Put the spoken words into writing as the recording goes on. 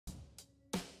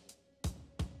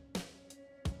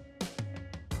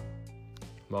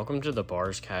Welcome to the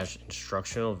BarZcash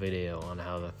instructional video on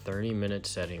how the 30-minute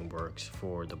setting works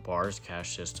for the BarZcash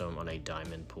system on a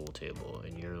diamond pool table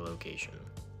in your location.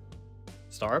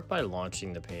 Start by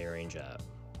launching the PayRange app.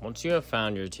 Once you have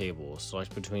found your table,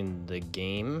 select between the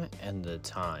game and the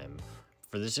time.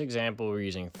 For this example, we're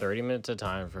using 30 minutes of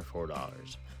time for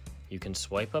 $4. You can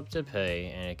swipe up to pay,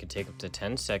 and it can take up to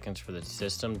 10 seconds for the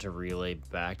system to relay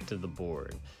back to the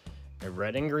board. A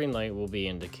red and green light will be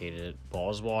indicated,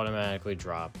 balls will automatically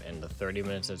drop, and the 30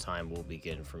 minutes of time will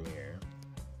begin from here.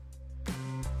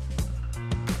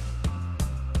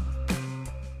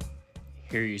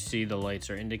 Here you see the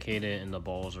lights are indicated and the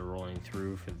balls are rolling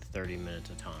through for the 30 minutes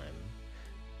of time.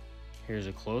 Here's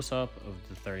a close-up of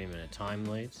the 30-minute time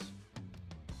lights.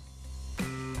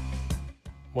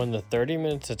 When the 30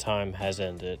 minutes of time has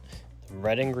ended, the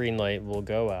red and green light will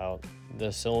go out,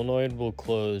 the solenoid will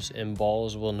close, and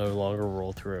balls will no longer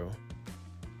roll through.